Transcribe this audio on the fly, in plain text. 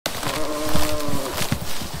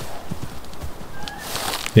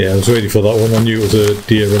Yeah, I was ready for that one. I knew it was a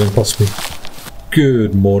deer running past me.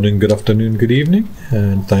 Good morning, good afternoon, good evening,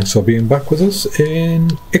 and thanks for being back with us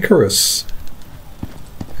in Icarus.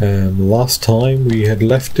 Last time we had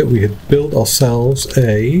left it, we had built ourselves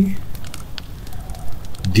a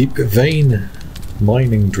deep vein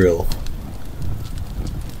mining drill.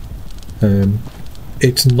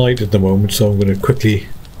 It's night at the moment, so I'm going to quickly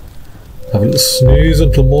have a little snooze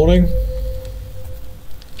until morning.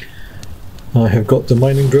 I have got the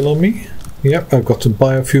mining drill on me. Yep, I've got some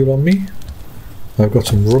biofuel on me. I've got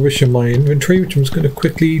some rubbish in my inventory, which I'm just going to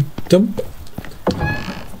quickly dump.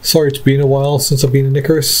 Sorry, it's been a while since I've been in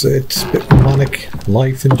Icarus. It's a bit manic.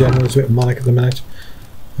 Life in general is a bit manic at the minute.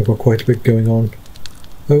 I've got quite a bit going on.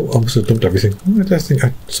 Oh, I must have dumped everything. I think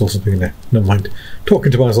I saw something in there. Never mind.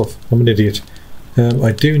 Talking to myself. I'm an idiot.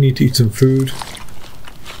 I do need to eat some food.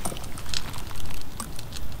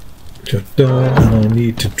 Just done. And I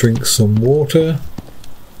need to drink some water.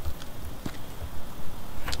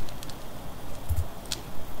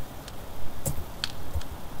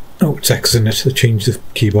 Oh, it's X in it. I changed the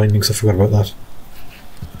key bindings. I forgot about that.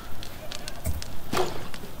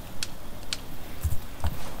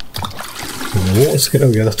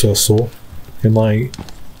 Oh yeah, that's what I saw in my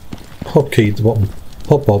hotkey at the bottom,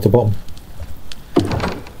 hotbar at the bottom.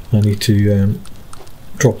 I need to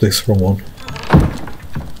drop this wrong one.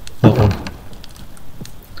 That one.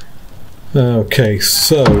 Okay,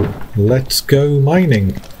 so let's go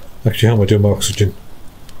mining. Actually, how am I doing my oxygen?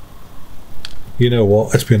 You know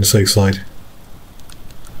what? Let's be on the safe side.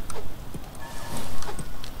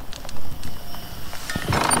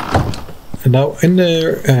 And now, in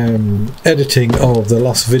the editing of the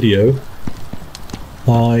last video,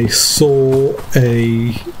 I saw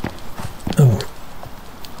a... Oh.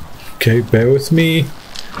 Okay, bear with me.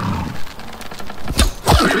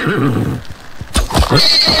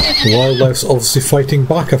 The wildlife's obviously fighting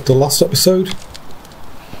back after the last episode.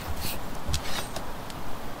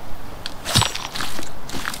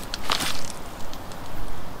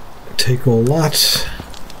 Take all that.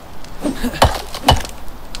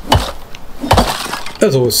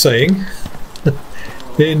 As I was saying,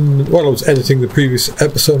 while I was editing the previous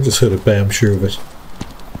episode, I just heard a bear, I'm sure of it.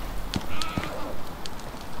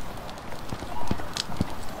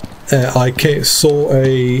 I saw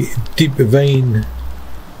a deep vein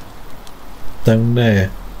down there,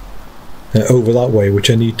 over that way, which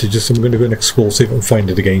I need to I'm going to go and explore, see if I can find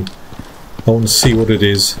it again. I want to see what it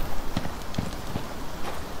is.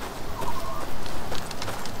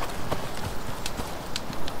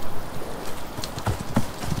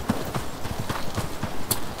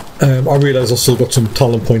 I realise I've still got some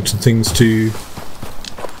talent points and things to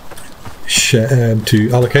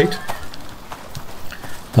allocate.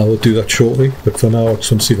 I will do that shortly, but for now I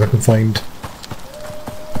just want to see if I can find...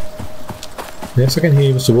 Yes, I can hear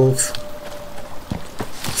you, Mr. Wolf.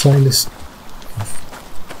 Find this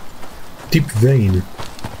deep vein.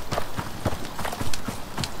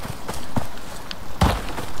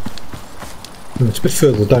 Oh, it's a bit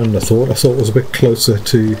further down than I thought. I thought it was a bit closer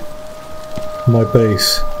to my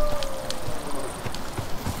base.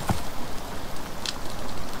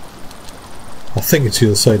 I think it's the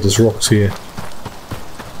other side, there's rocks here.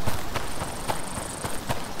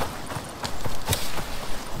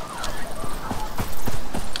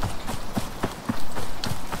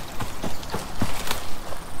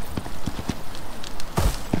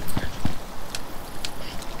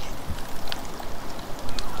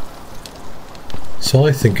 So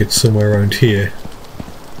I think it's somewhere around here.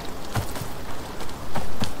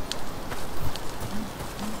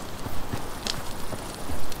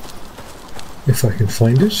 If I can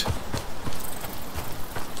find it.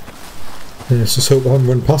 Let's just hope I haven't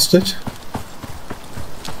run past it.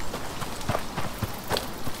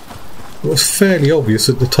 It was fairly obvious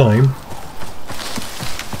at the time.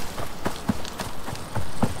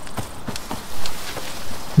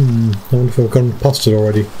 I wonder if I've gone past it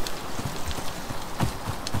already.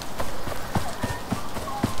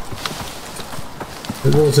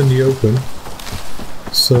 It was in the open,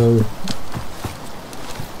 so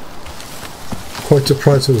quite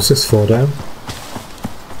surprised it was this far down.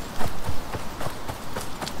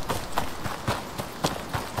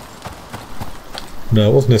 No,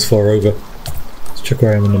 it wasn't this far over. Let's check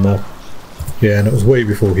where I am on the map. Yeah, and it was way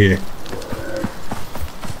before here.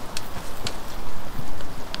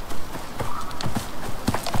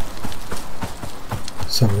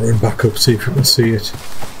 So I'll run back up, see if we can see it.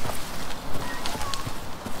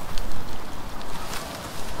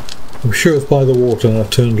 I'm sure it's by the water, and I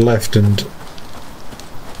turned left and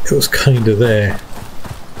it was kind of there.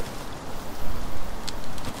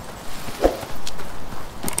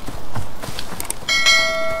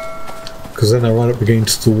 because then I ran up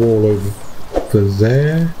against the wall over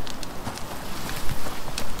there.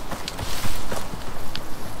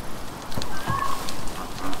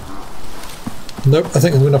 Nope, I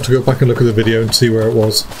think I'm going to have to go back and look at the video and see where it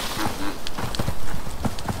was.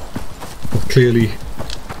 But clearly,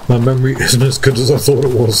 my memory isn't as good as I thought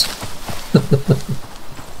it was.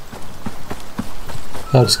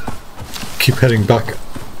 I'll just keep heading back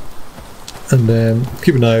and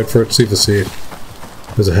keep an eye out for it, see if I see it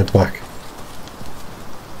as I head back.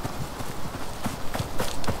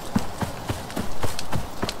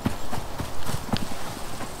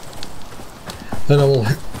 Then I will...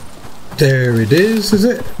 There it is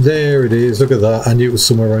it? There it is, look at that, I knew it was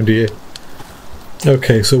somewhere around here.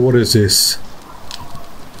 Okay, so what is this?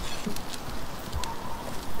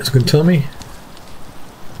 Is it going to tell me?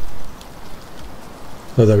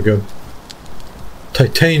 Oh, there we go.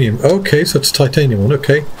 Titanium. Okay, so it's a titanium one.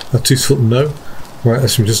 Okay, that's useful to know. Right,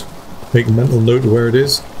 let's just make a mental note of where it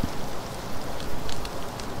is.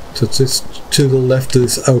 So it's this to the left of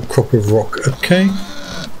this outcrop of rock. Okay.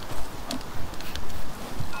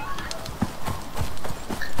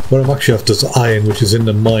 What I'm actually after is iron, which is in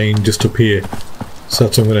the mine just up here. So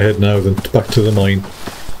that's where I'm going to head now, then back to the mine.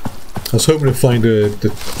 I was hoping to find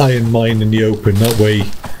the iron mine in the open, that way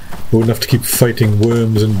I wouldn't have to keep fighting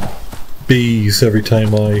worms and bees every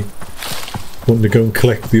time I wanted to go and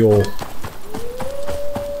collect the ore.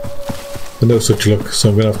 But no such luck, so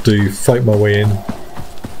I'm going to have to fight my way in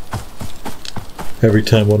every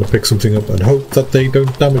time I want to pick something up and hope that they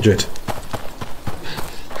don't damage it.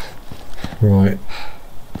 Right.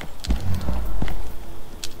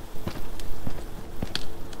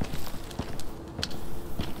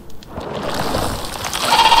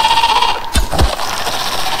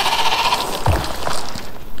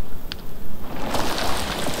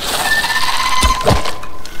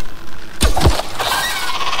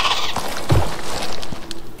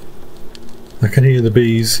 I can hear the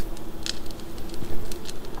bees.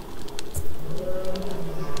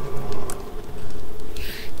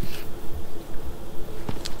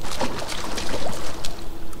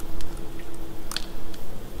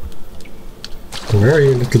 Where are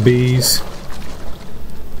you, little bees?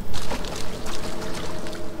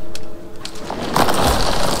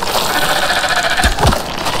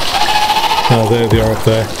 Oh, there they are up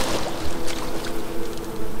there.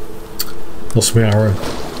 Lost my arrow.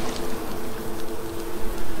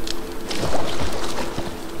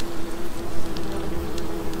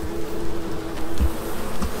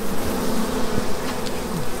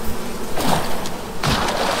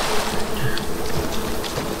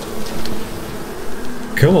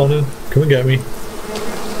 Come on in, come and get me.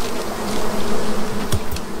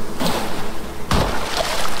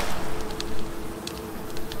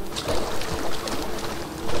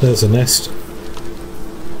 There's a nest.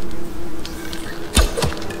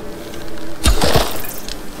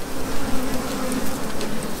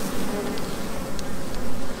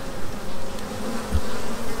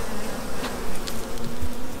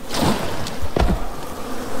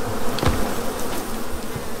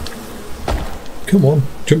 Come on,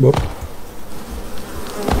 jump up.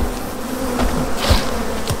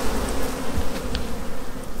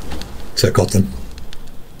 So I got them.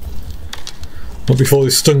 Not before they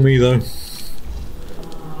stung me though.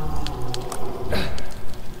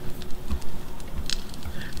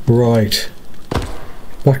 Right.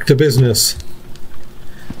 Back to business.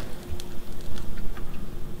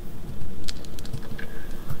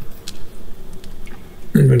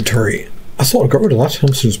 Inventory. I thought I got rid of that. I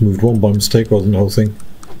must have just moved one by mistake rather than the whole thing.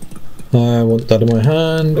 I want that in my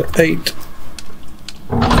hand. 8.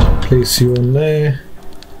 Place you on there.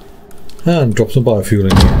 And drop some biofuel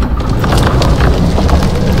in here.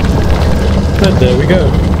 And there we go.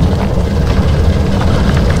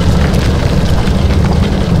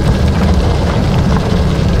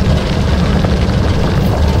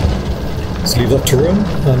 Let's leave that to run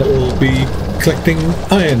and it will be collecting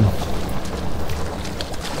iron.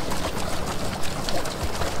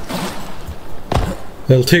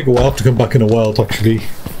 It'll take a while to come back in a while to actually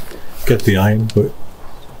get the iron, but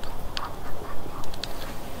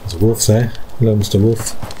there's a wolf there. Hello, Mr.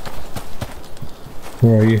 Wolf.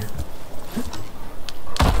 Where are you?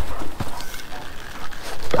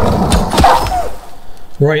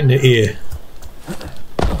 Right in the ear.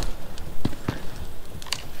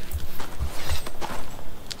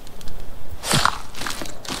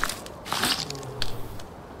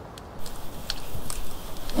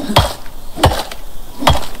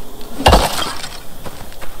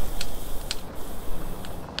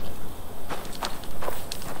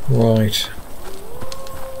 Right.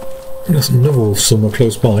 There's another wolf somewhere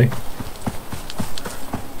close by.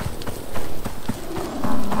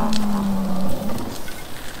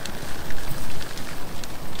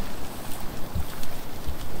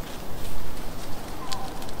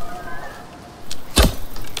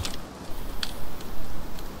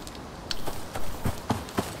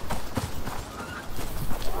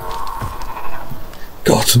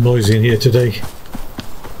 Oh, it's noisy in here today.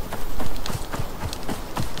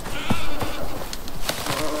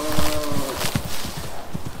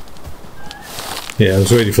 Yeah, I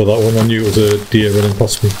was ready for that one. I knew it was a deer running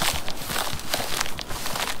past me.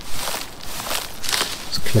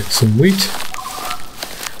 Let's collect some wheat.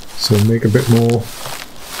 So make a bit more.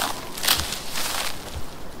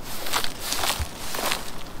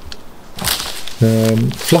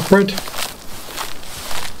 Flatbread.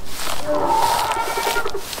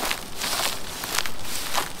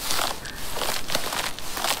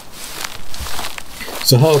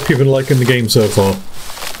 So how have people liking the game so far?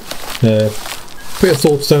 Put your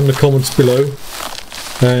thoughts down in the comments below,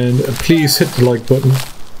 and please hit the like button.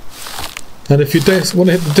 And if you want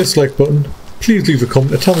to hit the dislike button, please leave a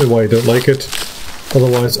comment and tell me why you don't like it.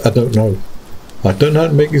 Otherwise, I don't know. I don't know how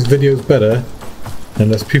to make these videos better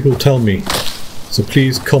unless people tell me. So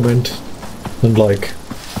please comment and like.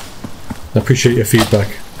 I appreciate your feedback.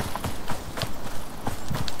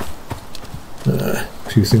 A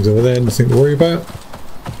few things over there, nothing to worry about.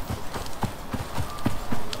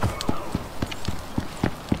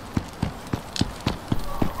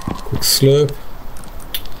 Quick slurp.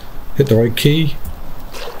 Hit the right key.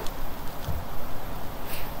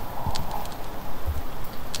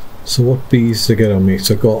 So what bees to get on me?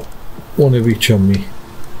 So I've got one of each on me.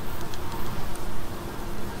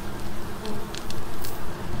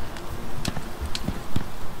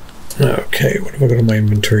 Okay, what have I got in my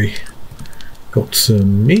inventory? Got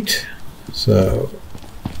some meat, so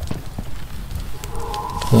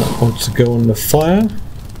that wants to go on the fire.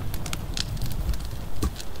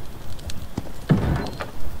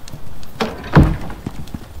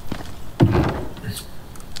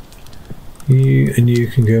 You and you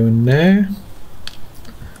can go in there,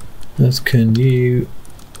 as can you,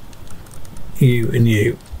 you and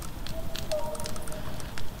you,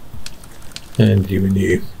 and you and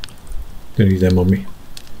you. Don't need them on me.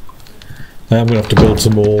 I'm going to have to build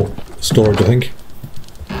some more storage, I think.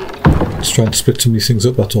 Just trying to split some of these things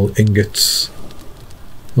up. That's all ingots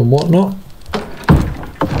and whatnot.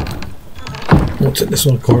 What's in this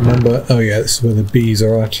one? I can't remember. Oh yeah, this is where the bees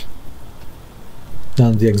are at.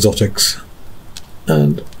 And the exotics.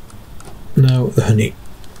 And now the honey.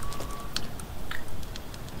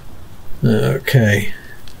 Okay.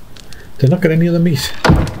 They're not getting any other meat.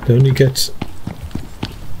 They only get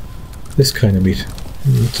this kind of meat.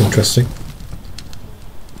 That's interesting.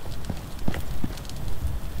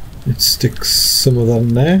 Let's stick some of that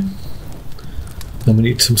in there. And we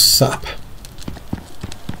need some sap.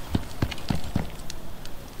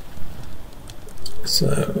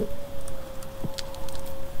 So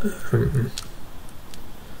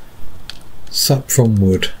sap from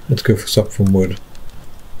wood. Let's go for sap from wood.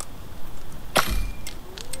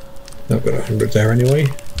 I've got 100 there anyway.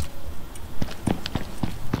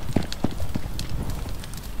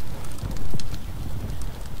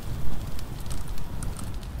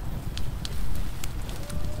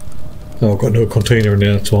 Oh, I've got no container in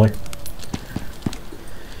there, that's why.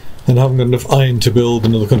 And I haven't got enough iron to build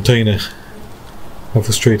another container. How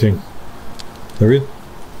frustrating. There is.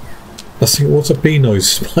 Let's see, what's a bee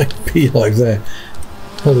noise? My beehive there.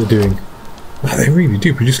 What are they doing? Wow, they really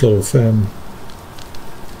do produce a lot of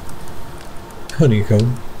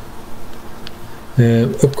honeycomb.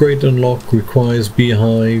 Upgrade unlock requires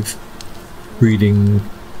beehive breeding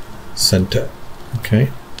center.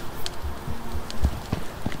 Okay.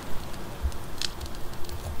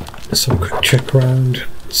 Let's have a quick check around.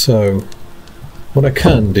 So, what I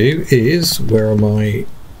can do is, where am I?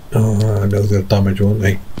 Oh, I know they'll damage, won't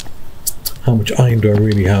they? How much iron do I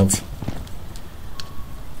really have?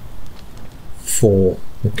 4.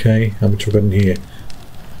 Okay, how much have I got in here?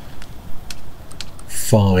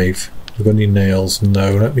 5. Have I got any nails?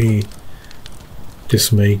 No, let me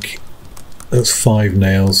just make, that's 5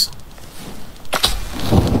 nails.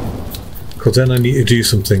 Because then I need to do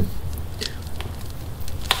something.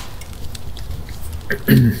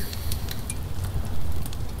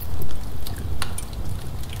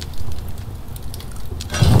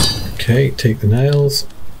 Okay, take the nails.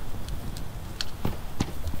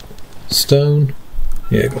 Stone.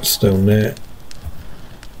 Yeah, got stone there.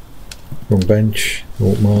 Wrong bench. I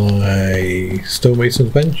want my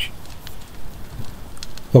stonemason's bench.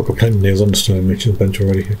 Oh, I've got plenty of nails on the stonemason's bench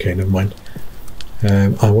already. Okay, never mind.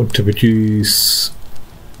 I want to produce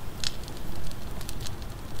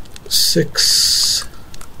 6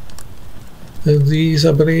 of these,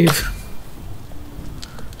 I believe.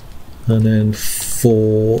 And then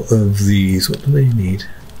 4 of these. What do they need?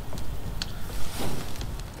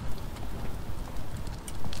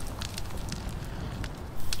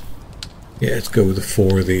 Yeah, let's go with the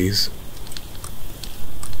 4 of these.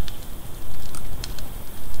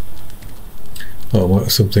 Oh, might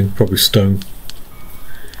have something, probably stone.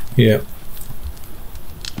 Yeah.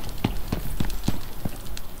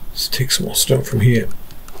 Let's take some more stone from here.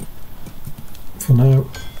 For now.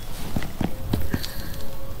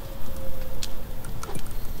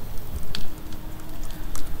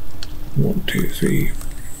 One, two, three.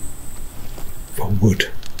 For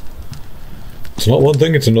wood. It's not one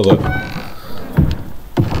thing, it's another.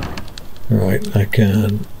 Right, I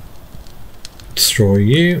can destroy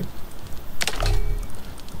you.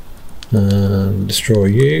 And destroy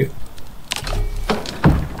you.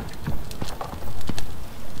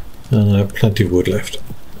 And I have plenty of wood left.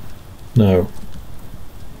 No.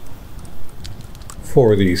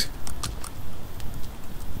 4 of these.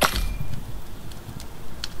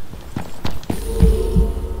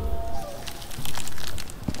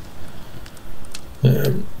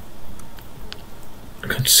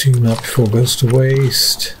 Consume that before it goes to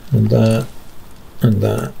waste. And that. And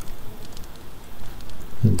that.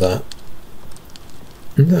 And that.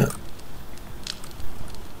 And that.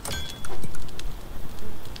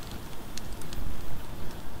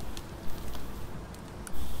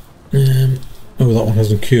 Oh, that one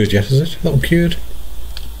hasn't cured yet, is it? That one cured?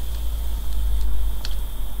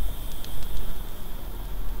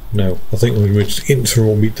 No, I think we're just into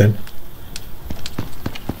raw meat then.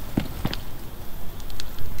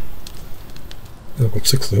 I've got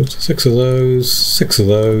 6 of those. 6 of those. 6 of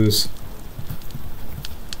those.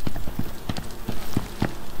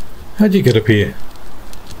 How'd you get up here?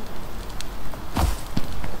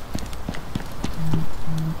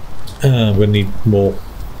 We need more.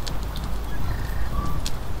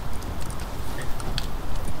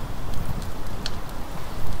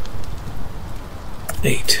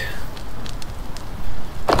 Eight.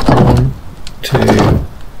 1, 2,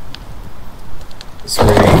 3,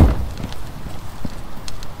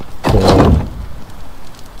 4,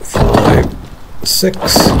 5,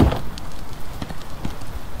 6.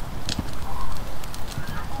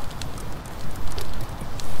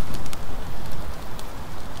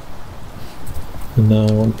 And now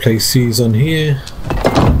I want to place these on here.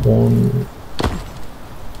 1,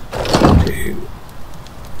 2,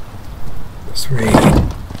 3,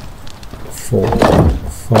 4,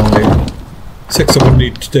 5, 6. I'm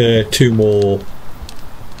going to need 2 more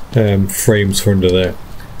frames for under there.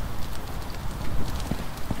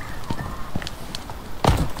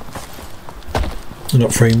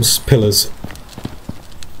 Not frames, pillars.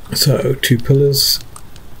 So 2 pillars.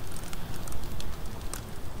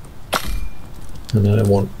 And then I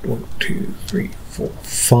want 1, 2, 3, 4,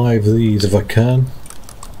 5 of these if I can.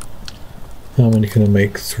 How many can I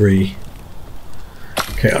make? 3.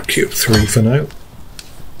 Okay, I'll keep 3 for now.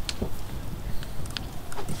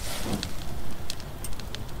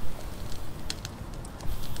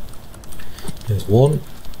 There's 1.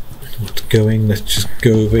 What's going? Let's just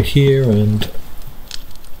go over here and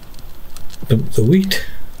dump the wheat.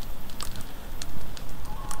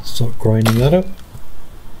 Start grinding that up.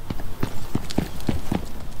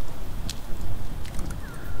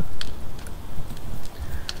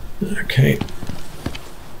 Okay.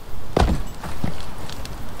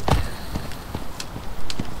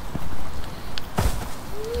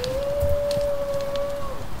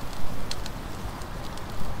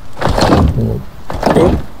 Oh,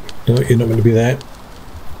 no, you're not going to be there.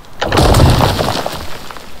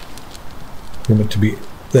 You're meant to be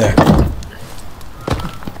there.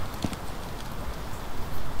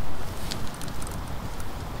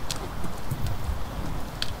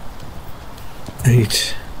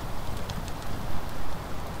 Eight.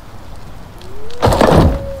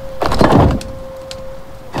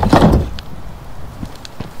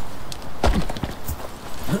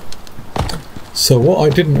 So what I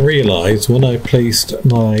didn't realise when I placed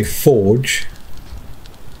my forge,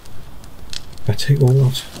 I take all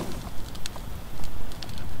that,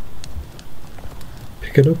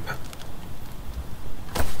 pick it up,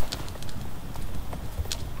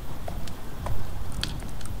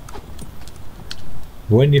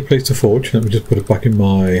 when you place the forge, let me just put it back in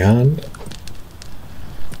my hand,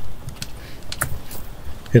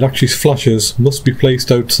 it actually flashes must be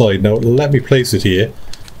placed outside. Now let me place it here,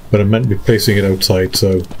 but I'm meant to be placing it outside,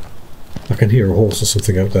 so I can hear a horse or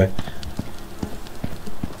something out there.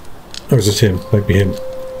 Or is it him? Might be him.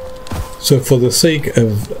 So for the sake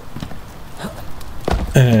of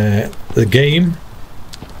the game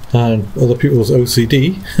and other people's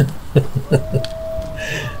OCD,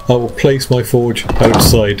 I will place my forge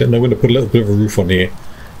outside, and I'm going to put a little bit of a roof on here,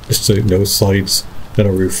 just so no sides and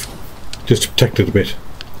a roof, just to protect it a bit.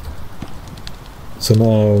 So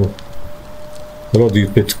now a lot of these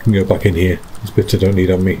bits can go back in here. These bits I don't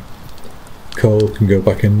need on me. Coal can go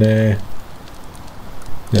back in there.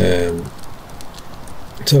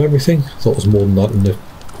 Is that everything? I thought it was more than that in the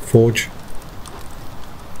forge.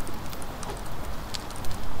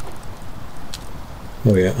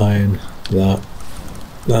 Oh yeah, iron,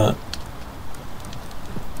 that.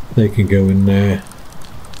 They can go in there.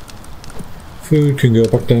 Food can go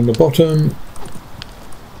back down the bottom.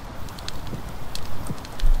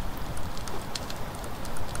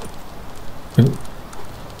 Oh.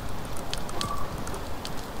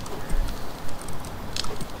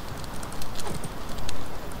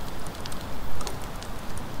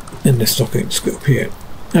 And the stocking scoop here.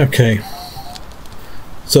 Okay.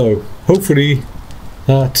 So hopefully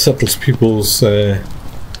that settles people's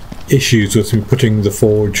issues with me putting the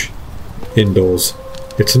forge indoors.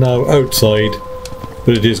 It's now outside,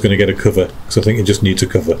 but it is going to get a cover, because I think it just needs a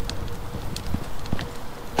cover.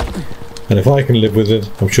 And if I can live with it,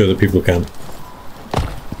 I'm sure that people can.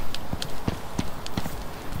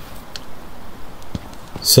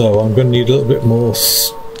 So I'm going to need a little bit more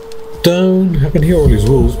stone. I can hear all these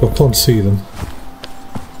wolves, but I can't see them.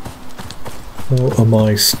 Oh, and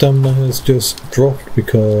my stamina has just dropped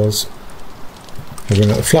because I've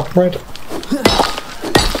run out of flatbread.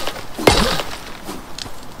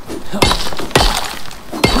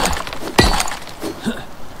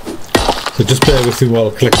 So just bear with me while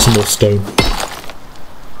I collect some more stone.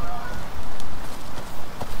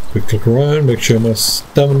 Quick look around, make sure my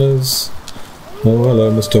stamina's... Oh, hello,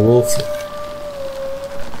 Mr. Wolf.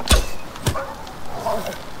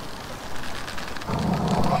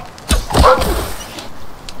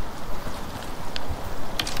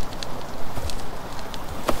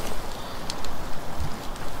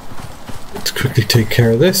 Let's quickly take care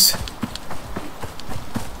of this.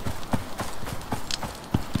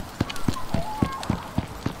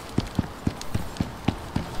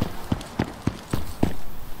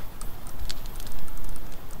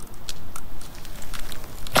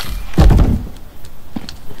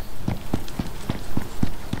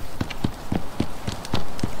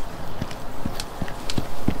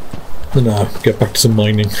 And now get back to some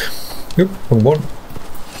mining. Yep, wrong one.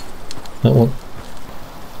 That one.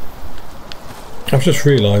 I've just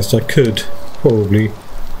realised I could probably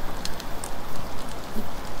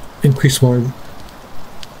increase my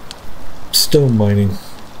stone mining.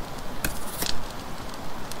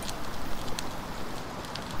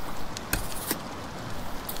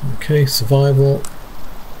 Okay, survival.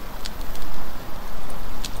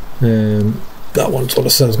 That one's what I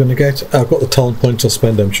said I was going to get. I've got the talent points, I'll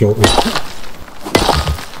spend them shortly.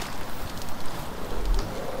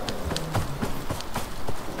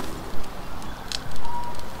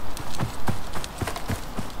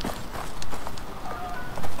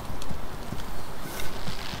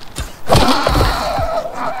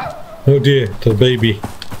 Oh dear, the baby.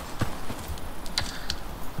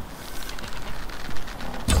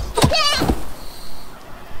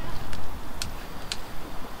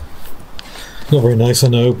 Not very nice, I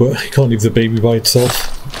know, but you can't leave the baby by itself.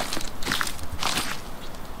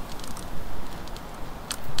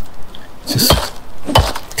 Just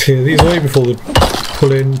clear these away before they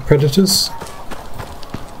pull in predators.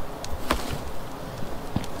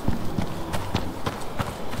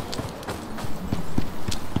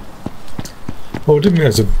 Oh, I didn't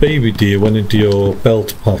realise a baby deer went into your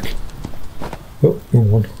belt pack. Oh,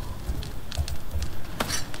 wrong one.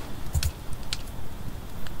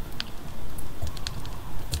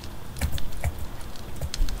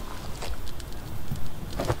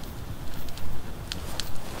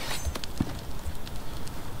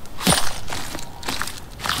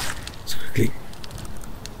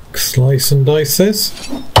 Slice and dice this.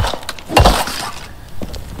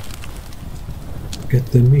 Get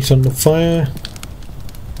the meat on the fire.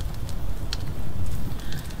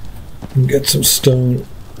 And get some stone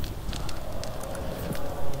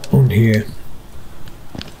on here.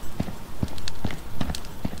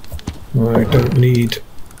 I don't need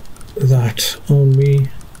that on me.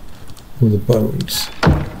 Or the bones.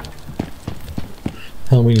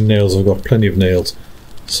 How many nails have I got? Plenty of nails.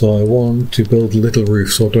 So I want to build a little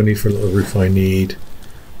roof. So what do I need for a little roof? I need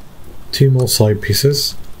 2 more side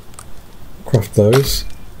pieces. Craft those.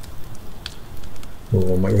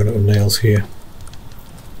 Oh, I might run out of nails here.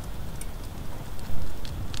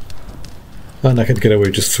 And I could get away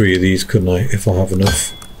with just 3 of these, couldn't I, if I have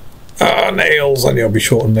enough. Ah, nails! I knew I'd be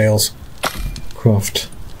short on nails. Craft.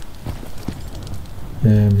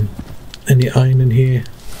 Any iron in here?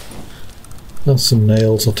 That's some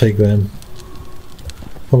nails, I'll take them.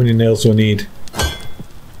 How many nails do I need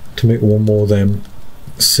to make one more of them?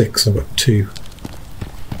 6, I've got 2.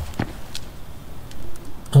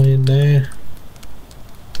 Iron there.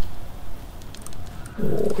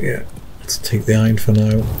 Oh yeah, let's take the iron for now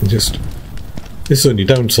and just... This is the only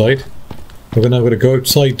downside. We're now going to go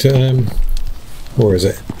outside to... where is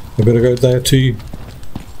it? We're going to go there to...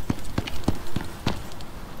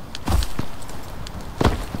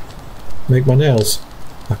 make my nails.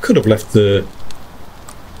 I could have left the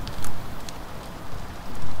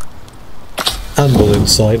anvil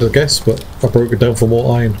inside, I guess, but I broke it down for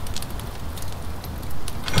more iron.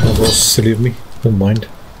 That was silly of me. Never mind.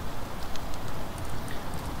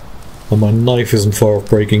 And my knife isn't far off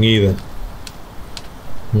breaking either.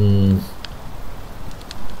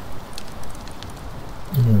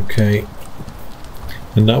 Okay.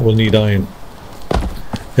 And that will need iron.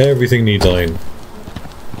 Everything needs iron.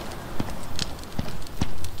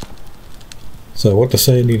 So what to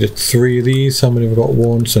say, I needed 3 of these. How many have I got?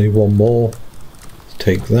 1, so I need 1 more.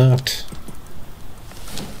 Take that.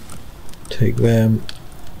 Take them.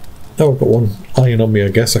 Oh, I've got 1 iron on me, I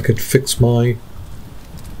guess. I could fix my...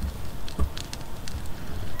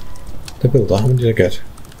 Did I build that? How many did I get?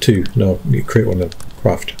 2. No, I need to create one of them.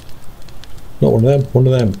 Craft. Not one of them, one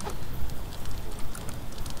of them.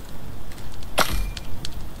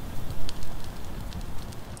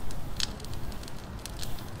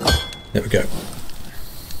 There we go.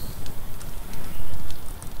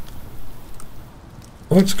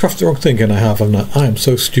 I went to craft the wrong thing and I have, I'm not. I am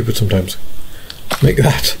so stupid sometimes. Make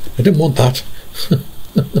that. I didn't want that.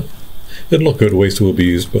 Didn't look good, waste will be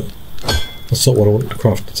used, but that's not what I wanted to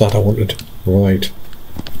craft. It's that I wanted. Right.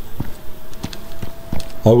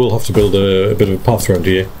 I will have to build a bit of a path around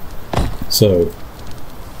here. So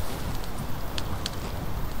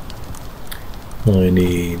I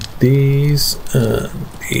need these and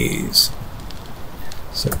these.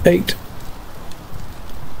 So 8.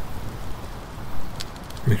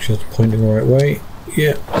 Make sure it's pointing the right way.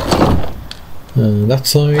 Yeah. And that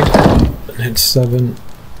side. And then 7.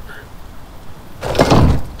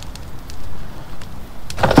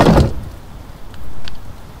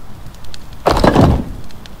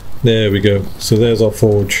 There we go. So there's our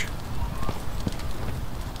forge.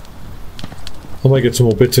 I might get some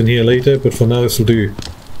more bits in here later, but for now this will do.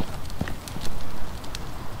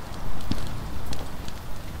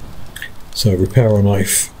 So repair our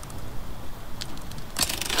knife.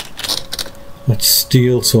 That's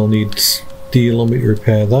steel, so I'll need steel on me to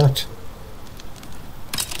repair that.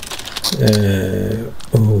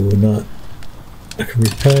 Oh, not. I can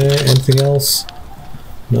repair anything else.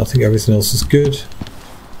 No, I think everything else is good.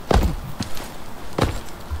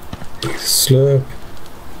 Slurp.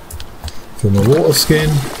 From the water skin.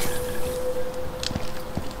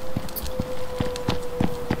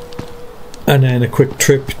 And then a quick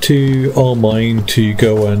trip to our mine to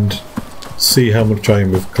go and see how much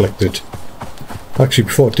iron we've collected. Actually,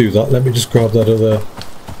 before I do that, let me just grab that other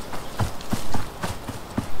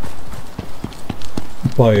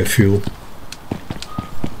biofuel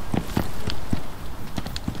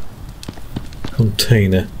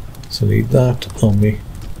container. So I need that on me.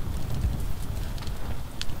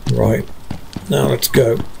 Right, now let's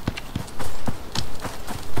go.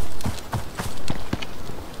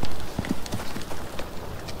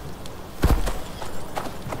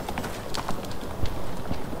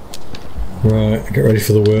 Right, get ready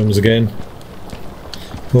for the worms again.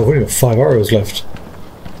 Well, we've only got 5 arrows left.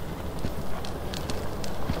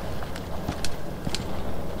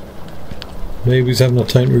 Maybe he's having a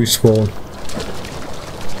time to respawn.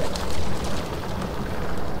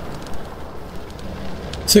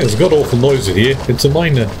 See, it's got awful noise in here. It's a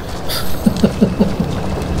miner.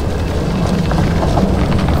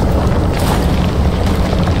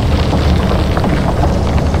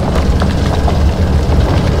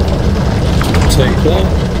 Take that.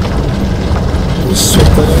 Just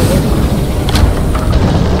swap that over.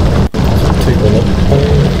 Take that up.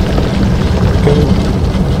 There we go.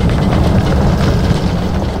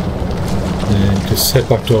 And just head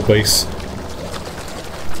back to our base.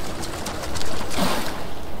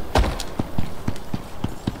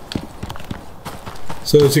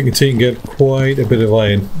 So as you can see, you can get quite a bit of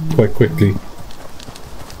iron quite quickly.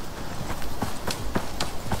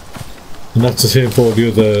 And that's the same for the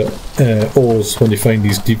other ores when you find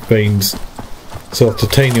these deep veins. So that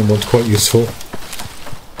titanium one's quite useful.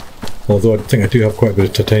 Although I think I do have quite a bit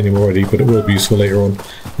of titanium already, but it will be useful later on.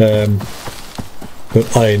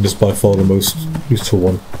 But iron is by far the most useful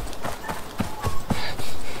one.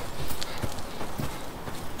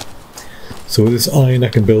 So with this iron I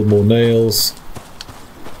can build more nails,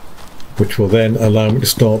 which will then allow me to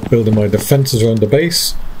start building my defences around the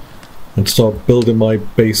base and start building my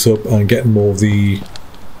base up and getting more of the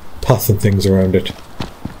path and things around it.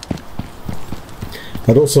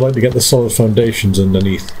 I'd also like to get the solid foundations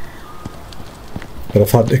underneath. But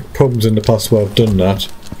I've had problems in the past where I've done that.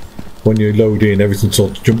 When you load in, everything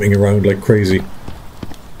starts jumping around like crazy.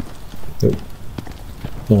 So,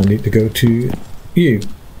 I need to go to you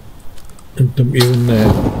and dump you in there.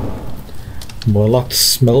 And while that's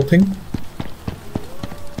smelting,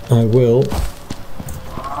 I will.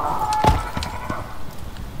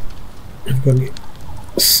 I've got any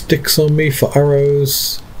sticks on me for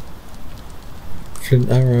arrows. Flint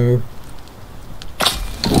arrow.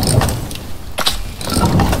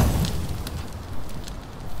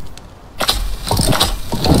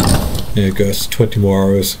 There it goes, 20 more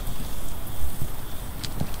arrows.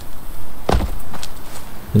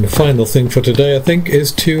 And the final thing for today, I think,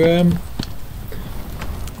 is to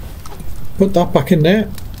put that back in there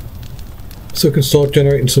so it can start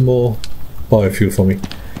generating some more biofuel for me.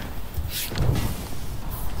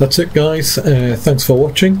 That's it, guys. Thanks for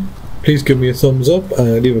watching. Please give me a thumbs up,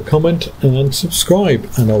 leave a comment and subscribe,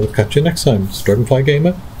 and I will catch you next time. It's Dragonfly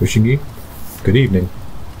Gamer wishing you good evening.